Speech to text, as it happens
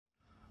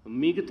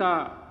మిగతా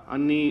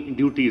అన్ని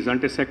డ్యూటీస్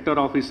అంటే sector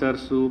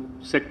officers,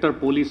 sector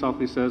police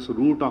officers,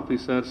 route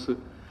officers,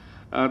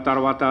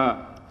 తర్వాత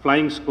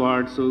flying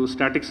squads,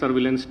 static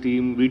surveillance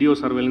team, video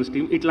surveillance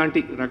team,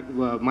 ఇట్లాంటి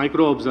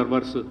micro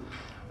observers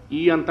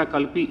ఈ అంతా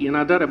కలిపి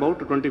another about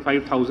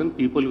 25,000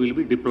 people will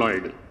be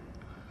deployed.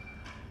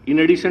 In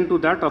addition to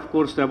that, of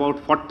course, about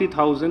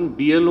 40,000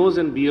 BLOs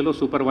and BLO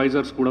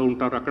supervisors కూడా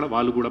ఉంటారు అక్కడ,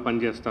 వాళ్ళు కూడా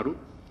పనిచేస్తారు.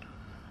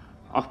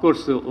 Of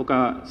course, ఒక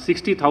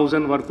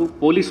 60,000 వరకు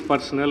పోలీస్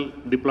పర్సనల్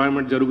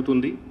డిప్లాయ్మెంట్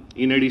జరుగుతుంది.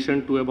 In addition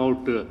to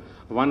about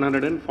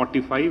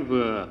 145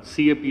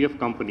 CAPF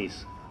companies.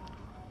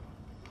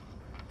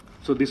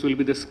 So this will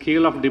be the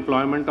scale of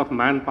deployment of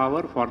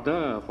manpower for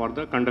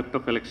the conduct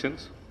of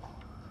elections.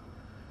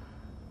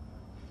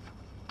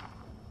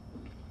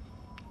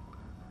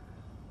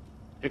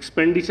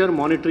 Expenditure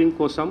monitoring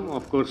కోసం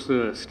ఆఫ్ కోర్స్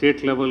స్టేట్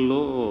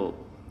లెవెల్లో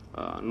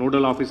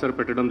nodal officer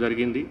పెట్టడం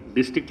జరిగింది,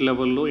 district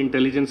లెవెల్లో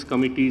intelligence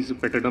committees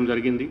పెట్టడం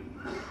జరిగింది.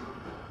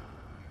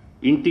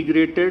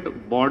 Integrated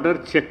border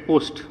check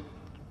post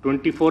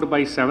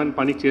 24/7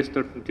 పని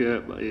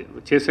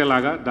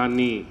చేసేలాగా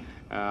దాన్ని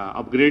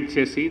అప్గ్రేడ్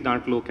చేసి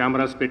దాంట్లో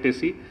కెమెరాస్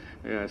పెట్టేసి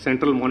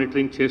సెంట్రల్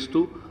మానిటరింగ్ చేస్తూ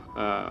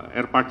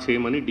ఏర్పాటు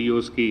చేయమని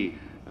డిఓస్కి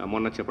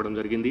మొన్న చెప్పడం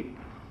జరిగింది.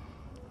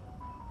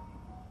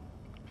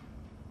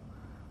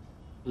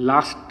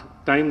 లాస్ట్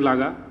టైం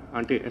లాగా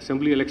అంటే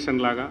అసెంబ్లీ ఎలక్షన్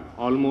లాగా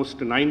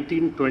ఆల్మోస్ట్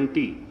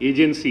 19-20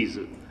 ఏజెన్సీస్,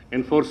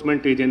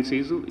 ఎన్ఫోర్స్మెంట్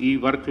ఏజెన్సీస్ ఈ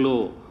వర్క్లో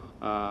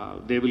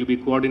they will be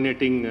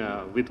coordinating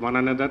with one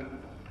another.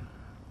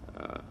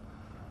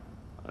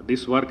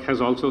 This work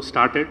has also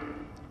started.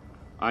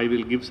 I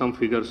will give some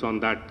figures on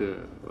that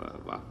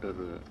after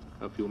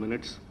a few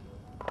minutes.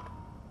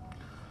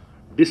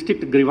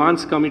 District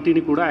Grievance Committee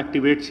ni kuda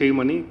activate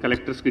cheyamani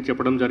collectors ki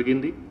cheppedam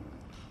jarigindi.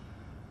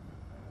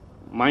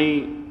 My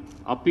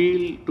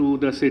appeal to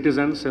the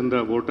citizens and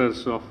the voters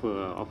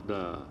of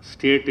the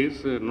state is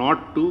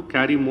not to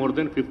carry more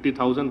than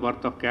 50,000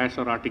 worth of cash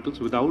or articles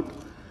without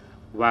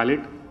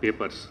valid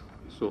papers.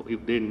 So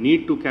if they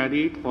need to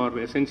carry it for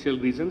essential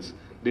reasons,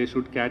 they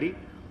should carry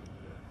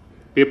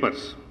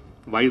papers.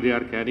 Why they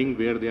are carrying,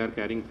 where they are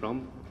carrying from,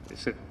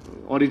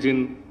 origin,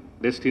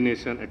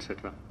 destination,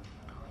 etc.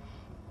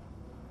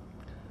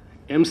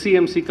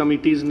 MCMC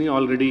committees ni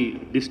already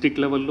district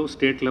level lo,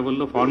 state level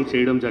lo form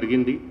cheyadam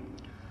jarigindi.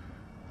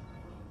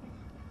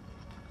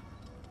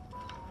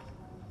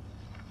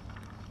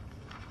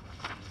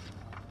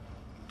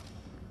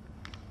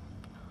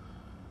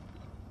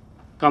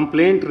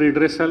 Complaint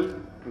redressal,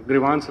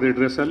 grievance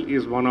redressal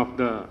is one of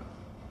the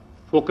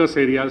focus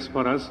areas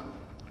for us.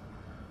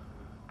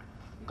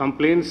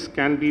 Complaints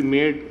can be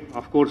made,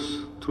 of course,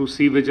 through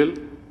C-Vigil,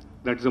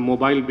 that's a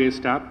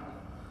mobile-based app,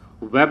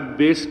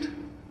 web-based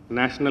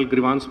national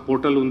grievance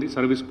portal undi,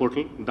 service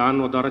portal, dan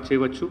dwara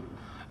cheyachu,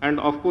 and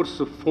of course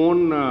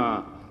phone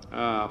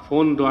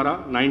dwara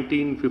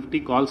 1950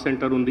 call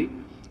center undi,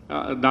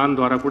 dan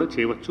dwara kuda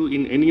cheyachu.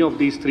 In any of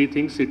these three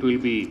things,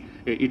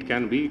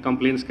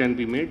 complaints can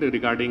be made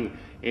regarding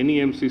any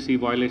MCC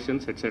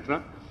violations,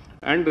 etc.,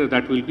 and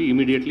that will be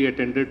immediately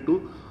attended to.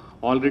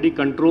 Already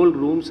control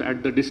rooms at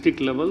the district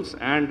levels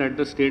and at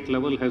the state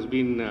level has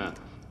been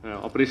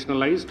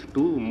operationalized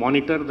to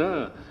monitor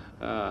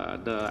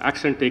the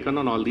action taken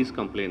on all these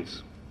complaints.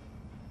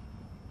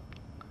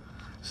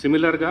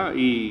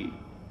 Similarly,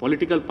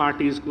 political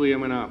parties ku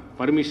emana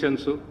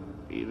permissions,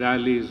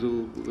 rallies,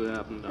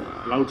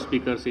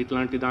 loudspeakers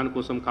itlanti dani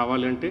kosam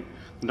kavalante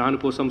dani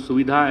kosam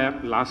Suvidha app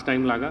last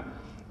time laga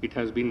it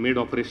has been made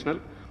operational,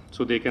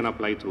 so they can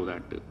apply through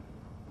that.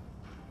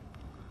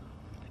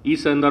 ఈ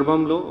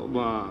సందర్భంలో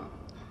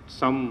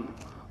some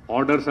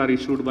orders are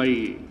issued by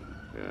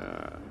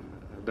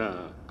the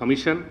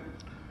commission.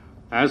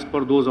 As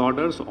per those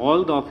orders, all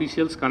the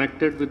officials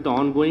connected with the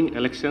ongoing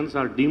elections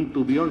are deemed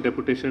to be on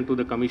deputation to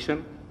the commission.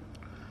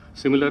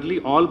 Similarly,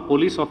 all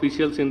police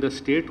officials in the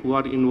state who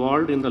are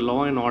involved in the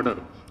law and order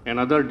and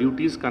other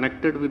duties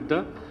connected with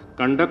the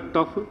conduct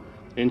of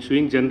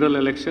ensuing general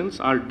elections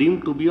are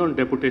deemed to be on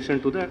deputation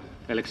to the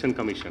election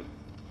commission.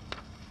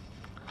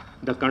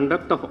 The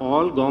conduct of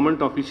all government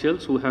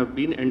officials who have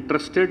been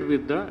entrusted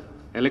with the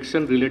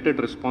election-related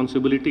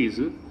responsibilities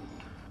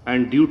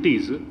and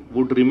duties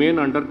would remain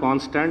under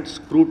constant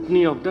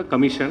scrutiny of the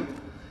Commission,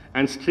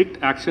 and strict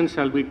action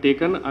shall be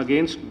taken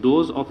against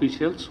those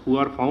officials who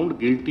are found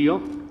guilty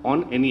of on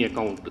any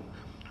account.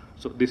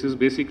 So this is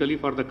basically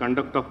for the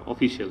conduct of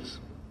officials.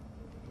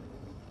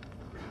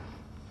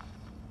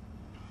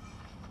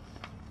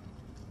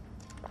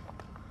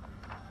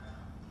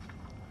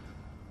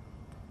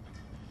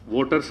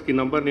 Voters కి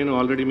number నేను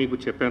already మీకు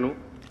చెప్పాను.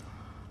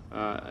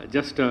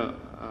 Just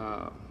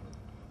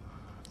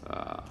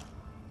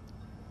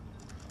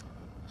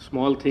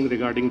small thing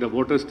regarding the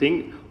voters thing.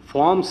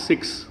 Form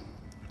 6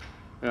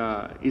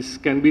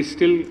 can be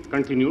still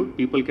continued.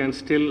 People can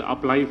still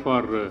apply for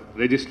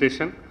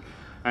registration,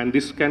 and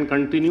this can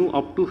continue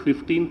up to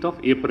 15th of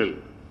April.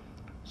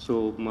 So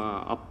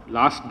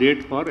last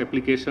date for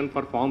application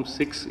for Form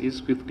 6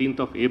 is 15th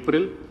of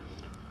April.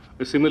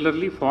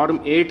 Similarly, Form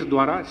 8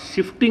 ద్వారా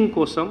shifting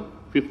కోసం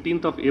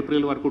 15th of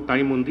April వరకు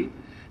time ఉంది.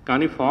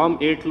 కానీ Form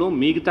 8లో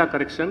మిగతా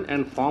correction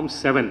and Form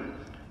 7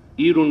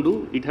 ఈ రెండు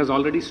it has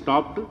already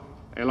stopped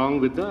along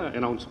with the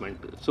announcement.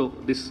 So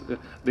this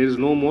there is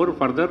no more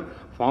further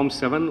Form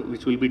 7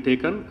 which will be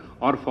taken,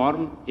 or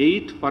Form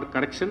 8 for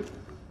correction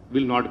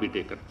will not be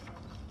taken.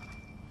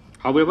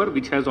 However,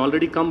 which has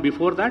already come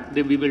before that,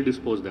 we will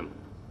dispose them.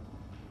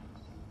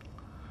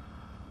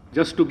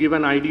 Just to give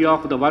an idea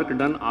of the work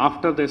done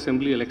after the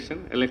assembly election,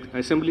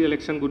 assembly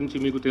election gurinchi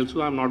meeku telusu,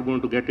 I am not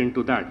going to get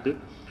into that.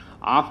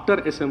 After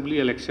assembly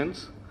elections,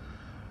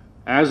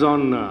 as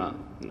on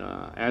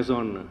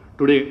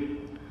today,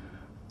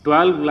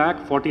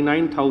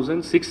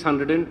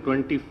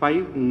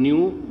 12,49,625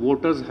 new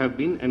voters have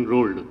been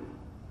enrolled.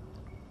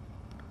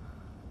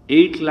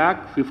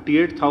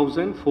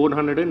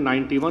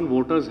 8,58,491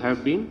 voters have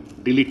been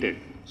deleted.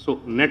 So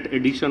net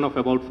addition of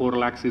about 4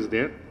 lakhs is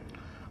there.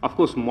 Of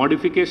course,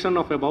 modification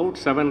of about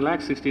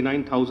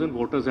 7,69,000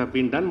 voters have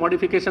been done.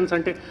 Modifications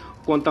ante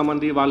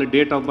kontamandi వాళ్ళ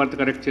date of birth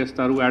correct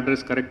చేస్తారు,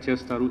 address correct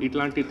చేస్తారు,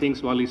 ఇట్లాంటి things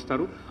వాళ్ళు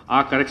ఇస్తారు. ఆ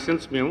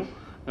corrections మేము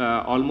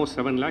almost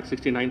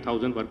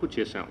 7,69,000 వరకు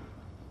చేశాం.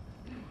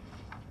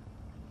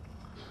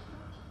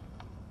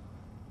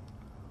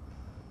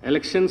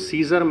 ఎలక్షన్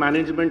సీజర్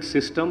మేనేజ్మెంట్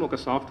సిస్టమ్ ఒక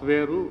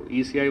సాఫ్ట్వేరు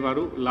ఈసీఐ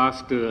వారు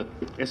లాస్ట్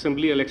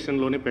అసెంబ్లీ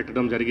ఎలక్షన్లోనే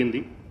పెట్టడం జరిగింది.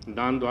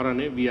 దాని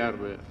ద్వారానే we are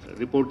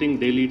reporting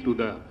daily to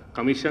the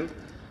commission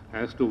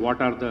as to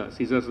what are the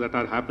scissors that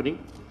are happening.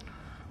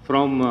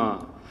 From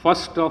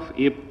first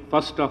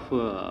of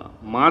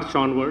March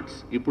onwards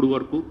ఇప్పుడు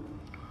వరకు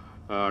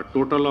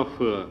total of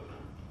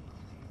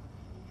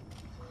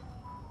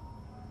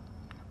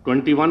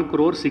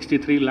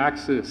 21,63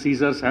 lakhs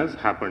seizures has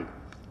happened.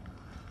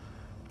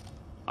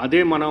 అదే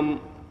మనం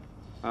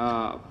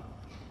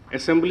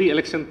అసెంబ్లీ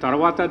ఎలక్షన్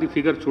తర్వాత అది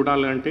ఫిగర్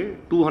చూడాలంటే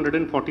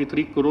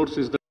 243 crores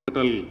is the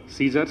total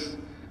seizures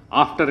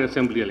after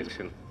assembly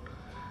election.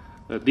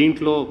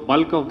 దీంట్లో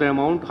bulk of the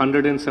amount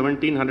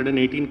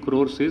 118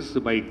 crores is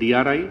by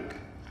DRI.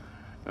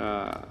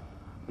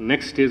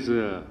 Next is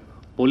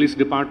police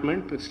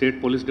department, state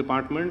police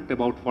department,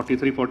 about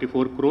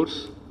 44 crores.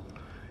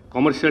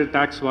 Commercial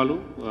tax వాళ్ళు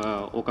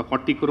ఒక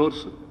 40 crores,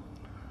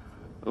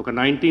 ఒక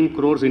 19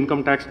 crores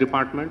income tax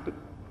department,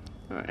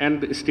 and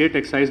state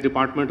excise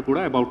department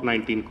kuda about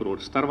 19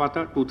 crores.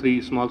 Tarvata 2-3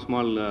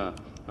 small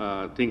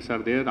things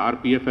are there.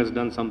 RPF has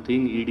done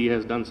something, ED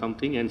has done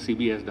something, and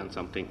CB has done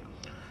something.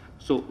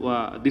 So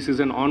this is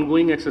an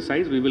ongoing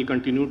exercise. We will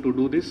continue to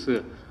do this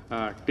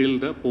till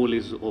the poll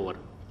is over.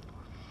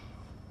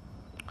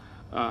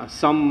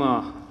 Some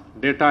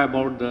data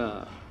about the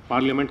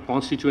parliament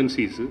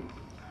constituencies.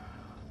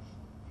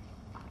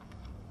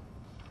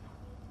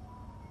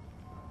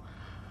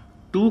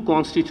 Two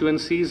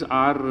constituencies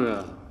are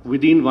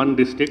within one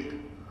district.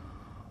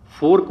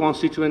 4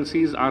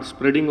 constituencies are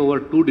spreading over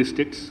 2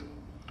 districts.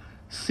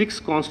 6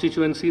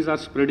 constituencies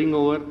are spreading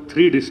over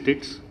 3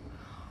 districts.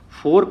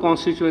 4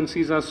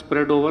 constituencies are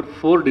spread over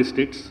 4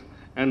 districts,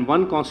 and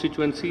 1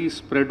 constituency is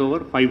spread over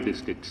 5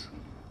 districts.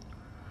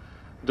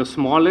 The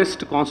smallest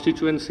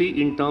constituency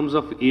in terms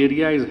of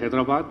area is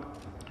Hyderabad.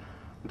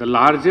 The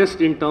largest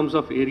in terms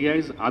of area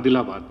is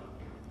Adilabad.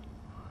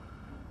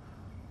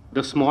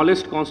 The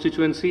smallest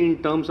constituency in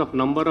terms of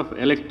number of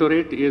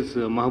electorate is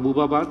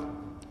Mahbubabad,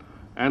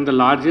 and the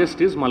largest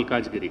is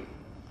Malkajgiri.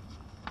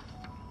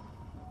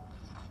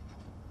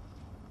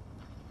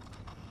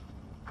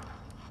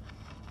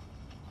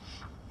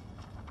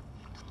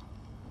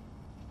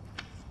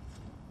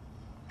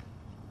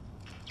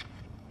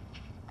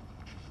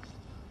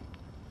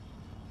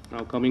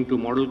 Now coming to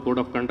Model Code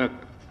of Conduct.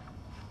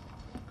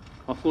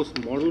 Of course,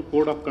 Model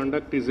Code of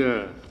Conduct is a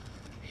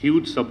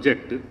huge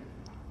subject.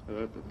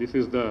 This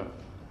is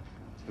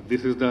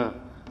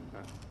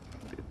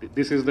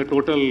the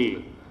total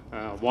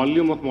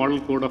volume of Model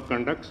Code of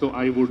Conduct. So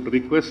I would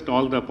request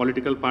all the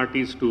political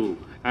parties to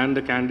and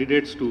the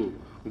candidates to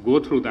go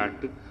through that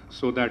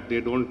so that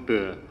they don't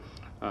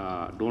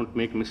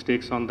make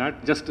mistakes on that.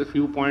 Just a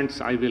few points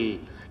I will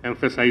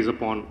emphasize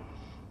upon.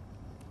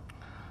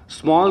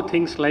 Small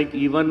things like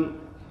even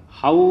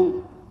how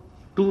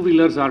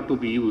two-wheelers are to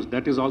be used,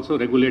 that is also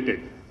regulated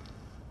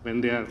when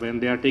they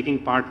are taking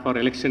part for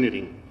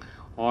electioneering,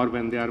 or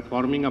when they are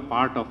forming a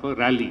part of a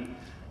rally.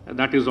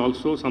 That is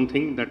also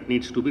something that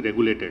needs to be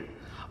regulated.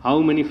 How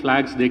many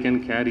flags they can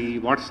carry,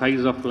 what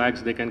size of flags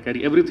they can carry,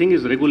 everything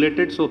is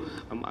regulated. So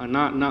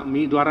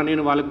మీ ద్వారా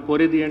నేను వాళ్ళకి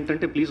కోరేది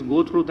ఏంటంటే please go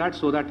through that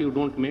so that you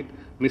don't make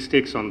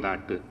mistakes on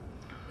that.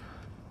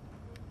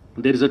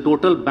 There is a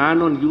total ban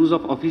on use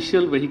of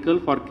official vehicle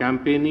for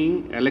campaigning,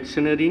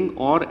 electioneering,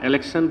 or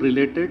election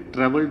related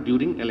travel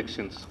during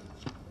elections.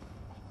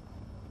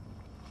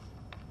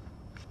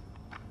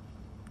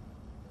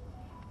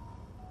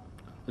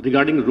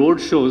 Regarding road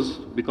shows,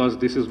 because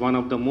this is one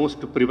of the most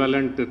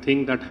prevalent thing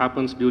that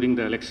happens during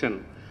the election,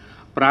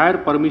 prior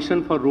permission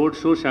for road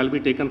show shall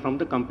be taken from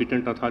the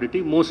competent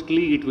authority.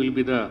 Mostly it will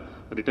be the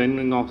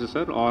returning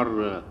officer or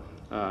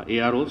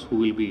AROs who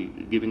will be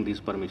giving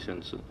these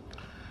permissions.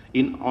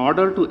 In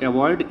order to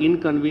avoid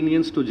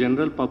inconvenience to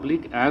general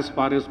public, as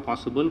far as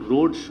possible,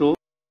 road show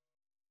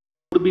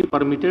would be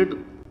permitted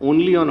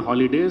only on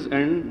holidays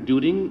and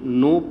during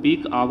no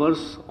peak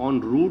hours on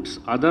routes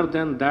other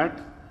than that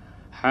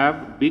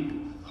have big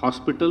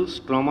hospitals,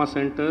 trauma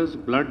centers,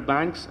 blood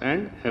banks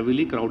and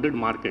heavily crowded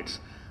markets.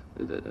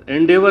 The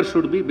endeavor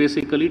should be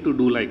basically to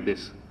do like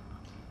this.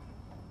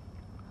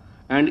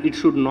 And it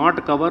should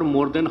not cover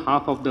more than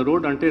half of the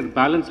road until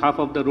balance half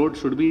of the road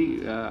should be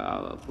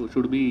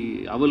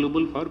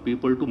available for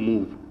people to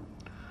move.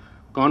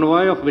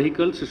 Convoy of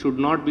vehicles should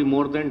not be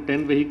more than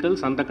 10 vehicles.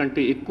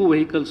 అంతకంటే ఎక్కువ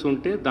vehicles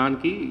ఉంటే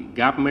దానికి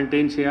gap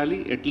maintain చేయాలి,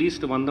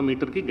 at least 100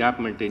 మీటర్కి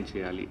gap maintain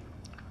చేయాలి.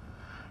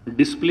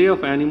 Display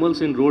of animals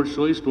in road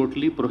show is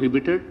totally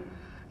prohibited.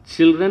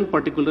 Children,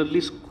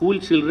 particularly school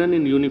children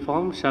in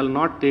uniform, shall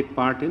not take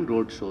part in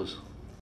road shows.